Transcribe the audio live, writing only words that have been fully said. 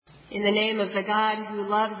In the name of the God who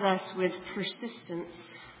loves us with persistence.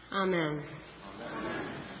 Amen.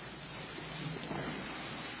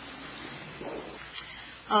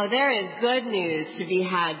 Oh, there is good news to be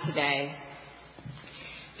had today.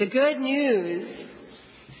 The good news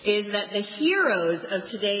is that the heroes of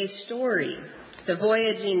today's story, the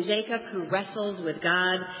voyaging Jacob who wrestles with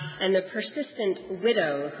God and the persistent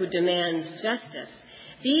widow who demands justice,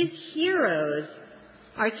 these heroes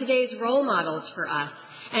are today's role models for us.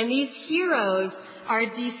 And these heroes are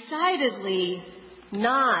decidedly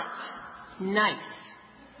not nice.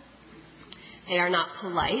 They are not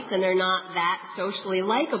polite and they're not that socially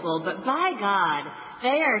likable, but by God,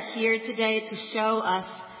 they are here today to show us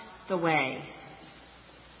the way.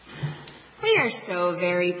 We are so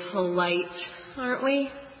very polite, aren't we?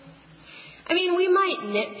 I mean, we might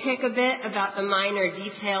nitpick a bit about the minor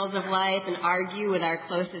details of life and argue with our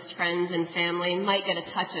closest friends and family, and might get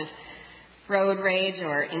a touch of road rage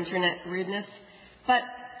or internet rudeness. But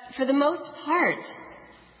for the most part,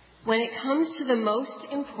 when it comes to the most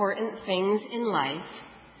important things in life,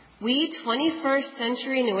 we 21st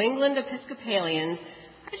century New England Episcopalians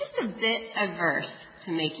are just a bit averse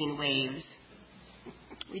to making waves.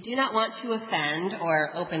 We do not want to offend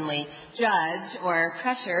or openly judge or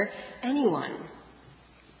pressure anyone.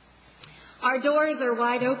 Our doors are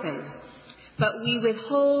wide open, but we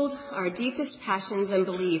withhold our deepest passions and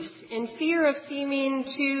beliefs in fear of seeming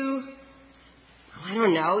too,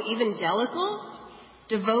 evangelical,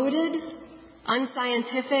 devoted,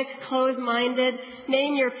 unscientific, closed-minded.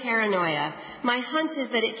 Name your paranoia. My hunch is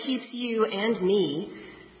that it keeps you and me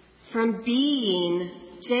from being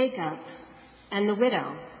Jacob and the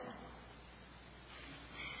widow.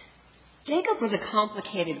 Jacob was a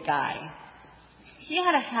complicated guy. He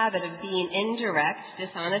had a habit of being indirect,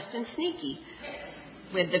 dishonest, and sneaky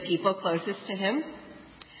with the people closest to him,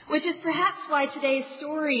 which is perhaps why today's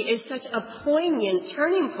story is such a poignant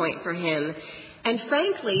turning point for him and,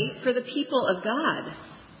 frankly, for the people of God.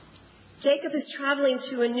 Jacob is traveling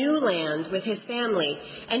to a new land with his family,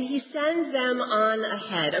 and he sends them on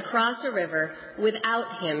ahead across a river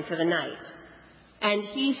without him for the night, and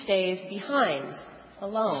he stays behind,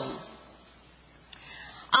 alone.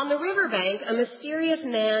 On the riverbank, a mysterious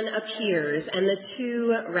man appears, and the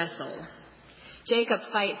two wrestle. Jacob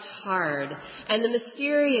fights hard, and the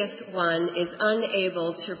mysterious one is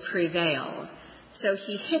unable to prevail. So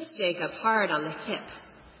he hits Jacob hard on the hip.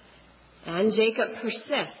 And Jacob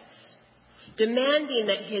persists, demanding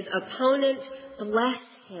that his opponent bless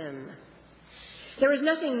him. There was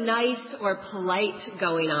nothing nice or polite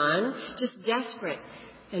going on, just desperate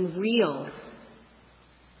and real.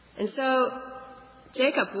 And so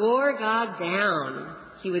Jacob wore God down.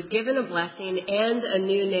 He was given a blessing and a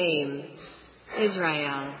new name,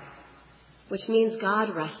 Israel, which means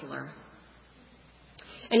God wrestler.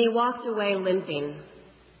 And he walked away limping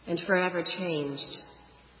and forever changed.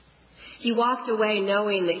 He walked away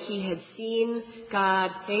knowing that he had seen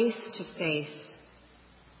God face to face.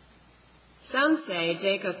 Some say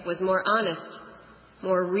Jacob was more honest,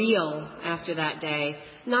 more real after that day,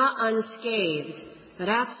 not unscathed, but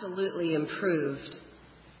absolutely improved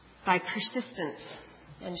by persistence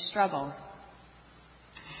and struggle.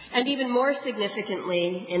 And even more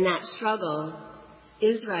significantly, in that struggle,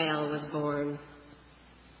 Israel was born.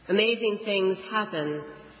 Amazing things happen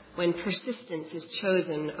when persistence is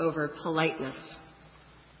chosen over politeness.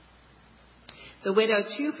 The widow,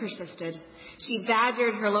 too, persisted. She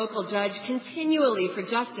badgered her local judge continually for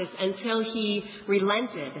justice until he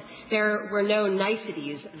relented. There were no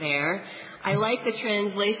niceties there. I like the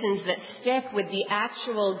translations that stick with the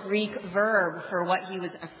actual Greek verb for what he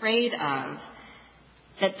was afraid of.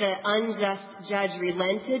 That the unjust judge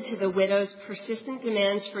relented to the widow's persistent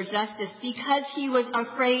demands for justice because he was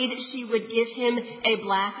afraid she would give him a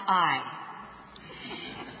black eye.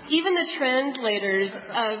 Even the translators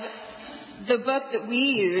of the book that we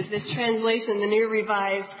use, this translation, the New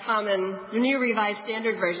Revised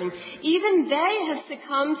Standard Version, even they have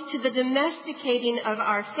succumbed to the domesticating of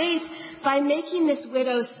our faith by making this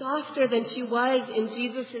widow softer than she was in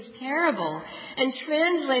Jesus' parable and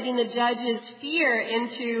translating the judge's fear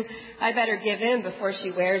into, I better give in before she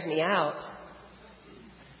wears me out.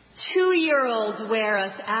 2-year-olds wear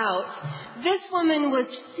us out. This woman was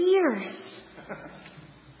fierce.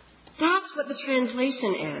 That's what the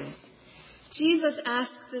translation is. Jesus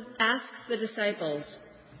asks the disciples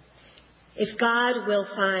if God will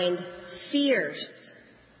find fierce,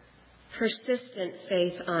 persistent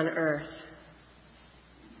faith on earth,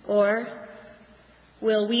 or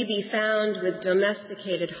will we be found with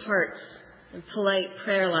domesticated hearts and polite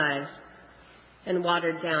prayer lives and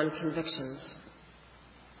watered down convictions?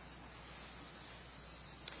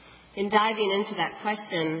 In diving into that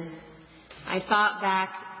question, I thought back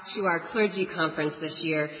to our clergy conference this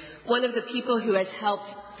year. One of the people who has helped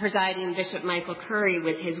presiding Bishop Michael Curry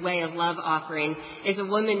with his Way of Love offering is a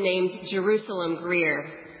woman named Jerusalem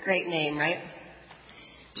Greer. Great name, right?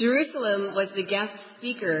 Jerusalem was the guest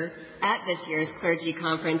speaker at this year's clergy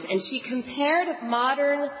conference, and she compared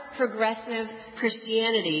modern progressive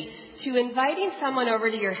Christianity to inviting someone over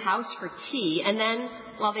to your house for tea, and then,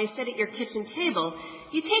 while they sit at your kitchen table,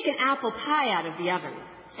 you take an apple pie out of the oven,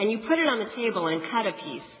 and you put it on the table and cut a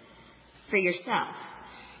piece for yourself.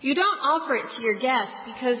 You don't offer it to your guests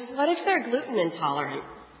because what if they're gluten intolerant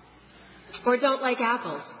or don't like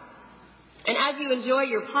apples? And as you enjoy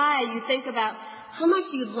your pie, you think about how much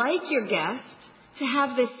you'd like your guest to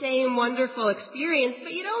have the same wonderful experience,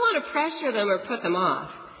 but you don't want to pressure them or put them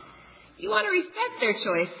off. You want to respect their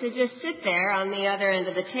choice to just sit there on the other end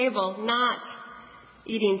of the table, not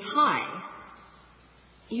eating pie.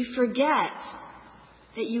 You forget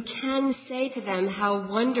that you can say to them how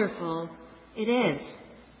wonderful it is,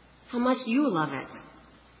 how much you love it.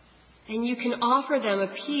 And you can offer them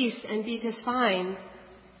a piece and be just fine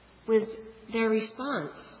with their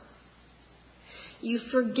response. You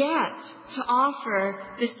forget to offer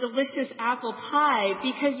this delicious apple pie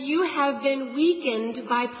because you have been weakened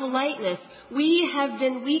by politeness. We have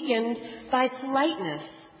been weakened by politeness.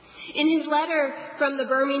 In his letter from the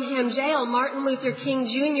Birmingham jail, Martin Luther King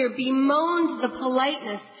Jr. bemoaned the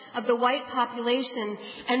politeness of the white population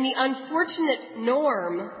and the unfortunate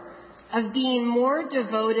norm of being more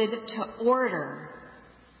devoted to order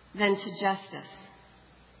than to justice.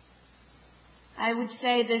 I would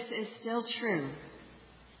say this is still true.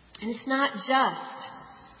 And it's not just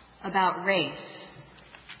about race,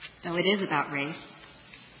 though it is about race.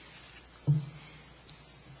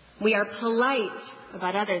 We are polite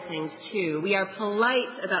about other things, too. We are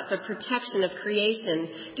polite about the protection of creation,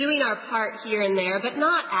 doing our part here and there, but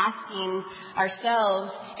not asking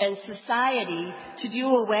ourselves and society to do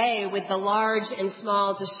away with the large and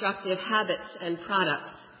small destructive habits and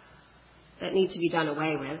products that need to be done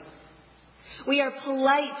away with. We are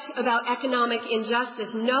polite about economic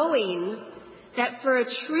injustice, knowing that for a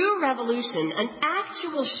true revolution, an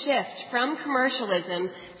actual shift from commercialism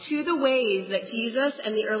to the ways that Jesus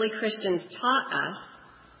and the early Christians taught us,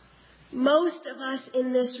 most of us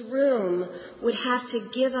in this room would have to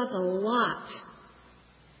give up a lot.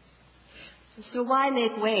 So why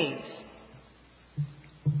make waves?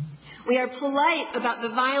 We are polite about the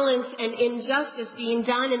violence and injustice being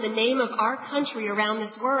done in the name of our country around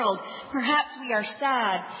this world. Perhaps we are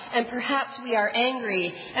sad, and perhaps we are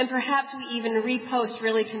angry, and perhaps we even repost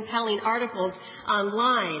really compelling articles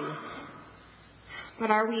online. But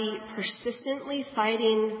are we persistently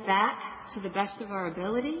fighting back to the best of our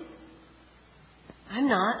ability? I'm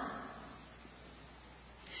not.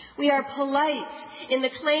 We are polite in the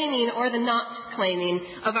claiming or the not claiming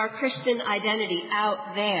of our Christian identity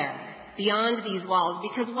out there, beyond these walls,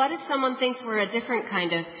 because what if someone thinks we're a different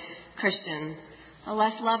kind of Christian, a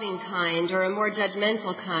less loving kind or a more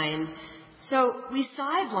judgmental kind? So we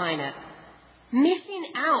sideline it,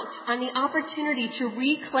 missing out on the opportunity to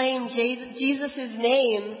reclaim Jesus'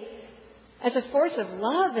 name as a force of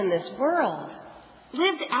love in this world,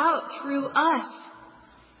 lived out through us.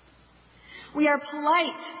 We are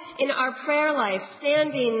polite in our prayer life,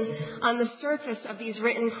 standing on the surface of these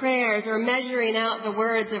written prayers or measuring out the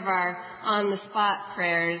words of our on-the-spot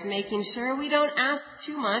prayers, making sure we don't ask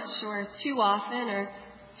too much or too often or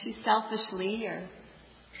too selfishly or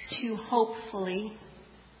too hopefully.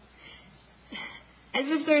 As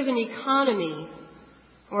if there's an economy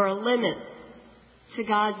or a limit to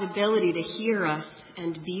God's ability to hear us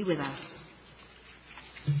and be with us.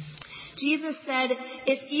 Jesus said,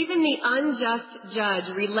 if even the unjust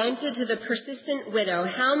judge relented to the persistent widow,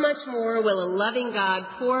 how much more will a loving God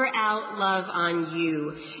pour out love on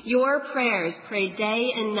you? Your prayers, prayed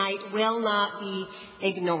day and night, will not be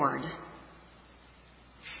ignored.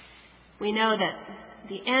 We know that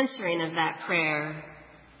the answering of that prayer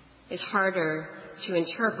is harder to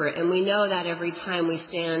interpret, and we know that every time we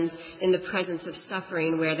stand in the presence of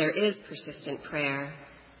suffering where there is persistent prayer.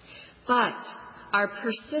 But our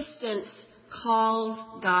persistence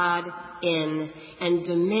calls God in and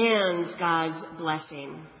demands God's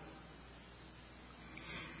blessing.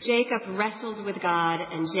 Jacob wrestled with God,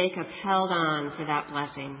 and Jacob held on for that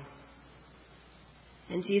blessing.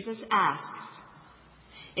 And Jesus asks,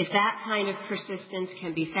 if that kind of persistence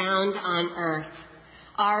can be found on earth,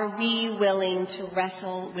 are we willing to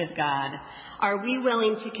wrestle with God? Are we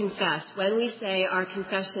willing to confess, when we say our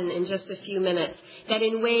confession in just a few minutes, that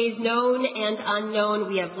in ways known and unknown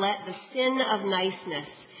we have let the sin of niceness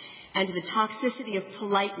and the toxicity of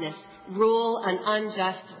politeness rule an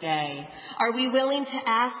unjust day? Are we willing to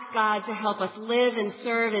ask God to help us live and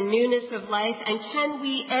serve in newness of life? And can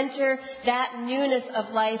we enter that newness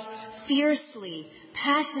of life fiercely,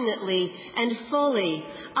 passionately, and fully?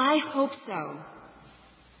 I hope so.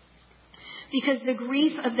 Because the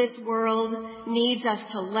grief of this world needs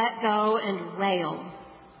us to let go and wail.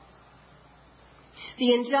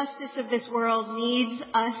 The injustice of this world needs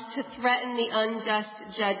us to threaten the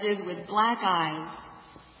unjust judges with black eyes.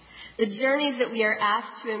 The journeys that we are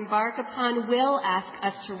asked to embark upon will ask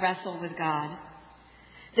us to wrestle with God.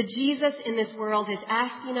 The Jesus in this world is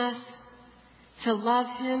asking us to love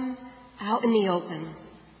him out in the open.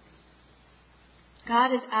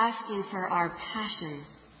 God is asking for our passion.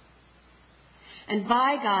 And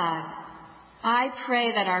by God, I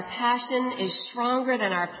pray that our passion is stronger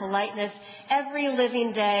than our politeness every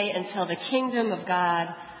living day until the kingdom of God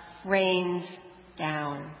reigns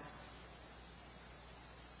down.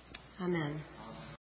 Amen.